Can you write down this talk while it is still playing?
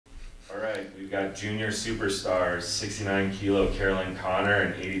All right, we've got junior superstars, 69 kilo Carolyn Connor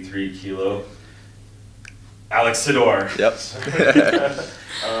and 83 kilo Alex Sydor. Yep.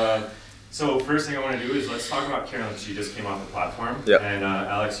 So first thing I want to do is let's talk about Carolyn. She just came off the platform. Yep. And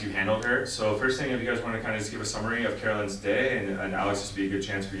Alex, you handled her. So first thing, if you guys want to kind of just give a summary of Carolyn's day, and Alex, this would be a good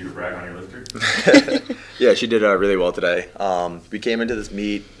chance for you to brag on your lifter. Yeah, she did really well today. We came into this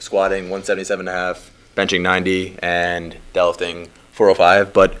meet squatting 177.5, benching 90, and deadlifting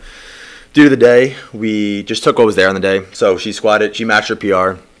 405. But due to the day, we just took what was there on the day. So she squatted, she matched her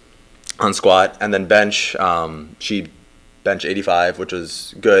PR on squat, and then bench, she bench 85, which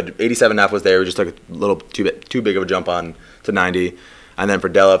was good. 87.5 was there. We just took a little too big of a jump on to 90. And then for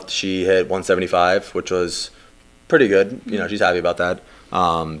deadlift, she hit 175, which was pretty good. You know, she's happy about that.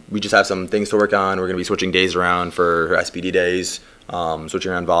 We just have some things to work on. We're going to be switching days around for her SBD days,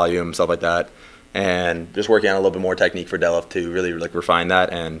 switching around volume, stuff like that. And just working on a little bit more technique for deadlift to really like refine that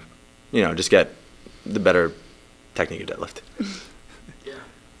and, you know, just get the better technique of deadlift.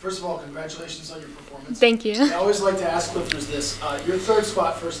 First of all, congratulations on your performance. Thank you. I always like to ask lifters this. Your third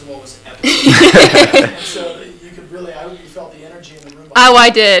squat, first of all, was epic. And so you could really, I hope you felt the energy in the room. Oh, I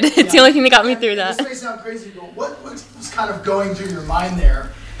did. It's the only thing that got me through that. This may sound crazy, but what was kind of going through your mind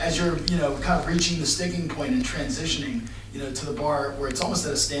there as you're, you know, kind of reaching the sticking point and transitioning, you know, to the bar where it's almost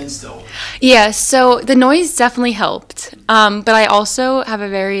at a standstill? Yeah, so the noise definitely helped. But I also have a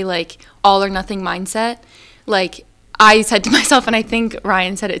very, like, all or nothing mindset. Like, I said to myself, and I think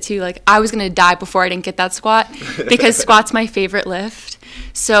Ryan said it too, like, I was going to die before I didn't get that squat because squat's my favorite lift.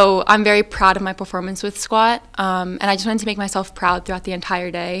 So I'm very proud of my performance with squat, and I just wanted to make myself proud throughout the entire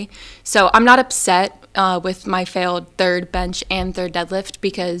day. So I'm not upset with my failed third bench and third deadlift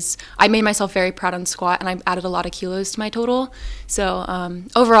because I made myself very proud on squat, and I added a lot of kilos to my total. So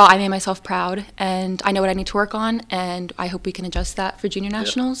overall, I made myself proud, and I know what I need to work on, and I hope we can adjust that for junior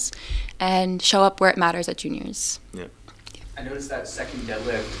nationals and show up where it matters at juniors. Yeah. I noticed that second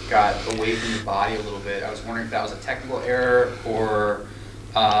deadlift got away from your body a little bit. I was wondering if that was a technical error or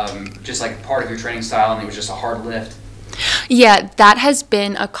just like part of your training style and it was just a hard lift. Yeah, that has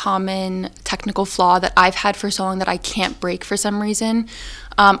been a common technical flaw that I've had for so long that I can't break for some reason.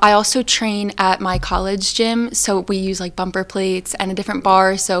 I also train at my college gym, so we use like bumper plates and a different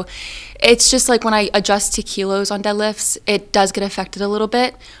bar. So it's just like when I adjust to kilos on deadlifts, it does get affected a little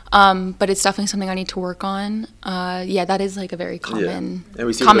bit, but it's definitely something I need to work on. Yeah, that is like a very common, and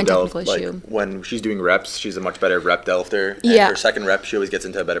we see common with technical issue. Like when she's doing reps, she's a much better rep deadlifter. And Yeah. her second rep, she always gets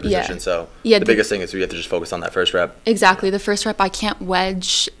into a better position. So Yeah, the biggest thing is we have to just focus on that first rep. Exactly. The first rep I can't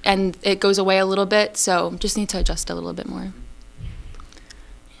wedge, and it goes away a little bit, so just need to adjust a little bit more.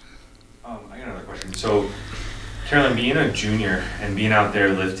 I got another question. So, Carolyn, being a junior and being out there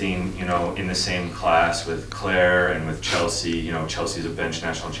lifting, you know, in the same class with Claire and with Chelsea, you know, Chelsea's a bench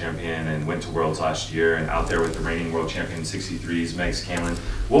national champion and went to Worlds last year, and out there with the reigning world champion 63s, Meg Scanlon.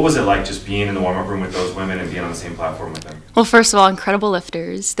 What was it like just being in the warm-up room with those women and being on the same platform with them? Well, first of all, incredible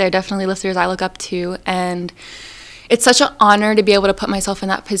lifters. They're definitely lifters I look up to, and it's such an honor to be able to put myself in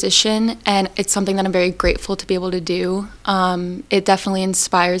that position, and it's something that I'm very grateful to be able to do. It definitely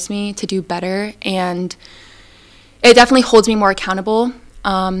inspires me to do better, and it definitely holds me more accountable.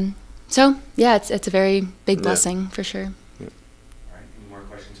 So, yeah, it's a very big blessing for sure. All right, any more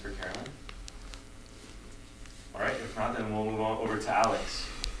questions for Carolyn? All right, if not, then we'll move on over to Alex.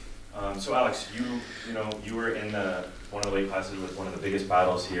 So, Alex, you were in one of the weight classes with one of the biggest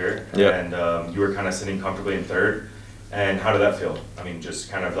battles here, and you were kind of sitting comfortably in third. And how did that feel? I mean,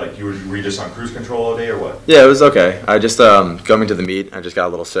 just kind of like, were you just on cruise control all day or what? Yeah, it was okay. I just, going to the meet, I just got a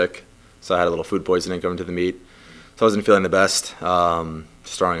little sick. So I had a little food poisoning going to the meet. So I wasn't feeling the best,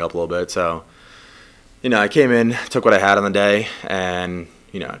 just throwing up a little bit. So, you know, I came in, took what I had on the day, and,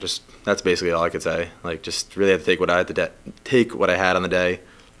 you know, just, that's basically all I could say. Like, just really had to take what I had on the day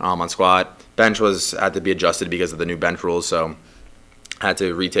on squat. Bench had to be adjusted because of the new bench rules, so I had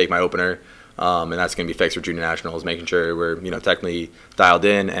to retake my opener. And that's going to be fixed for junior nationals, making sure we're, you know, technically dialed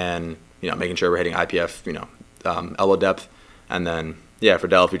in and, you know, making sure we're hitting IPF, you know, elbow depth. And then, yeah, for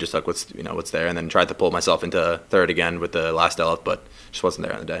deadlift, we just took what's there and then tried to pull myself into third again with the last deadlift, but just wasn't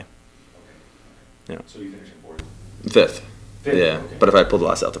there on the day. Okay. Yeah. So you finished in fourth? Fifth. Fifth? Yeah. Okay. But if I pulled the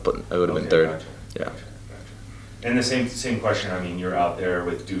last deadlift, I would have been third. Gotcha. Yeah. Gotcha. And the same question, I mean, you're out there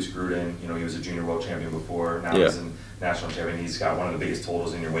with Deuce Gruden, you know, he was a junior world champion before, now he's a national champion, he's got one of the biggest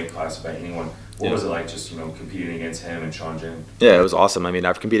totals in your weight class by anyone. What was it like just, you know, competing against him and Sean Jin? Yeah, it was awesome. I mean,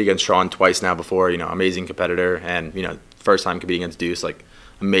 I've competed against Sean twice now before, you know, amazing competitor, and, you know, first time competing against Deuce, like,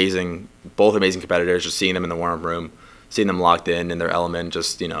 both amazing competitors, just seeing them in the warm-up room, seeing them locked in their element,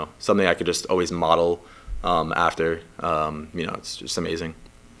 just, you know, something I could just always model after, you know, it's just amazing.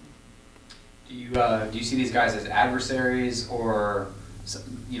 Do you see these guys as adversaries or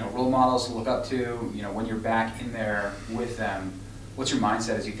role models to look up to? When you're back in there with them, what's your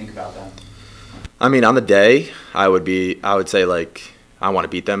mindset as you think about them? I mean, on the day, I would say like I want to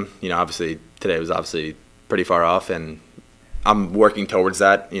beat them. Obviously today was obviously pretty far off, and I'm working towards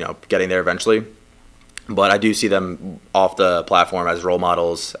that. Getting there eventually. But I do see them off the platform as role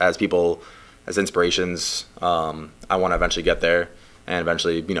models, as people, as inspirations. I want to eventually get there and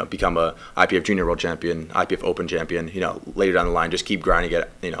eventually, become a IPF Junior World Champion, IPF Open Champion. Later down the line, just keep grinding it.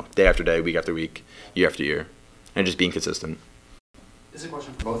 Day after day, week after week, year after year, and just being consistent. This is a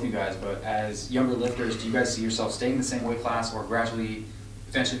question for both of you guys, but as younger lifters, do you guys see yourself staying in the same weight class or gradually,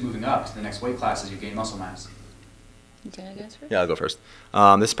 eventually moving up to the next weight class as you gain muscle mass? Yeah, I'll go first.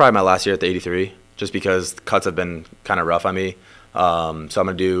 This is probably my last year at the 83, just because cuts have been kind of rough on me. So I'm going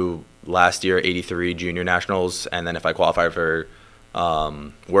to do last year 83 Junior Nationals, and then if I qualify for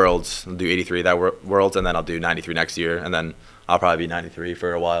Worlds, I'll do 83 that Worlds, and then I'll do 93 next year, and then I'll probably be 93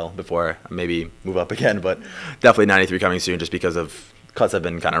 for a while before I maybe move up again, but definitely 93 coming soon just because of cuts have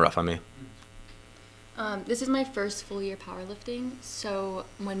been kind of rough on me. This is my first full year powerlifting, so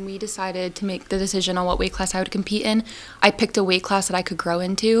when we decided to make the decision on what weight class I would compete in, I picked a weight class that I could grow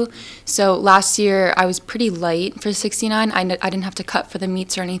into. So last year I was pretty light for 69. I didn't have to cut for the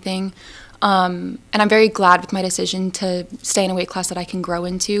meets or anything. And I'm very glad with my decision to stay in a weight class that I can grow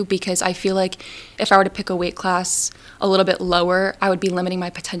into, because I feel like if I were to pick a weight class a little bit lower, I would be limiting my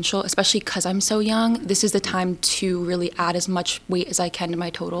potential, especially because I'm so young. This is the time to really add as much weight as I can to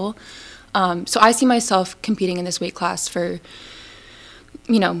my total. So I see myself competing in this weight class for,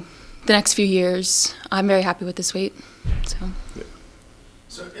 the next few years. I'm very happy with this weight.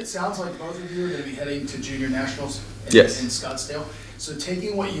 So it sounds like both of you are going to be heading to Junior Nationals in Scottsdale. So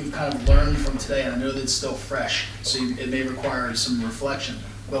taking what you've kind of learned from today, and I know that it's still fresh, so it may require some reflection,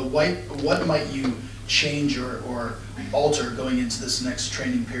 but what might you change or alter going into this next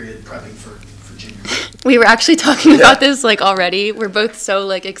training period prepping for Junior? We were actually talking about this already. We're both so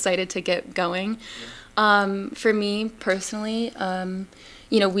excited to get going. For me personally,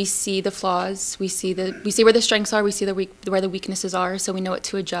 we see the flaws, we see where the strengths are, we see where the weaknesses are, so we know what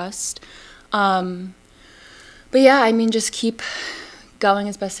to adjust. But yeah, just keep going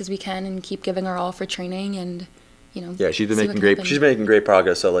as best as we can and keep giving our all for training, and yeah, she's making great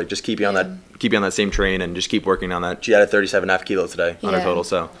progress. So just keep you on that same train and just keep working on that. She added 37.5 kilos today on her total,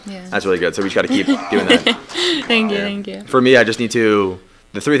 so that's really good. So we just got to keep doing that. Thank you. For me, I just need the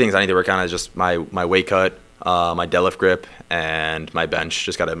 3 things I need to work on is just my weight cut, my deadlift grip, and my bench.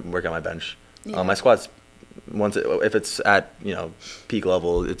 Just got to work on my bench. My squats, if it's at peak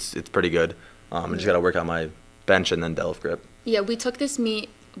level, it's pretty good. I just got to work on my bench and then deadlift grip. Yeah, we took this meet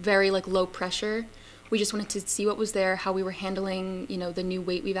very low pressure. We just wanted to see what was there, how we were handling, the new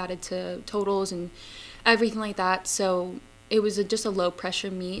weight we've added to totals and everything like that. So it was just a low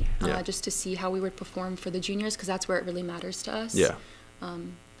pressure meet, just to see how we would perform for the juniors, because that's where it really matters to us. Yeah. But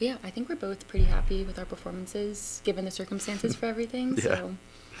yeah, I think we're both pretty happy with our performances, given the circumstances for everything. Yeah. So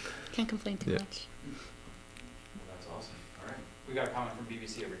can't complain too much. Well, that's awesome. All right. We got a comment from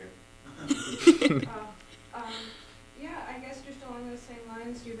BBC over here. Yeah, I guess just along those same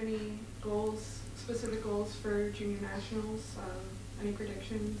lines, do you have any specific goals for Junior Nationals? Any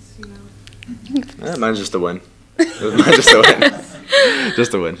predictions, Mine's just a win. Mine's just a win.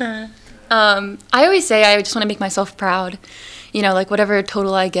 Just a win. I always say I just want to make myself proud. Whatever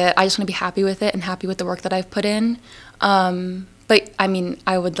total I get, I just want to be happy with it and happy with the work that I've put in. But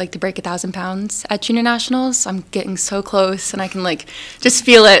I would like to break 1,000 pounds at Junior Nationals. I'm getting so close, and I can just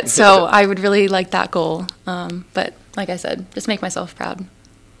feel it. So I would really like that goal. But like I said, just make myself proud.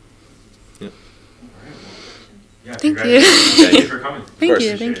 Yeah, Thank you. Thank you for coming. Thank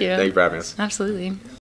you. Thank you for having us. Absolutely.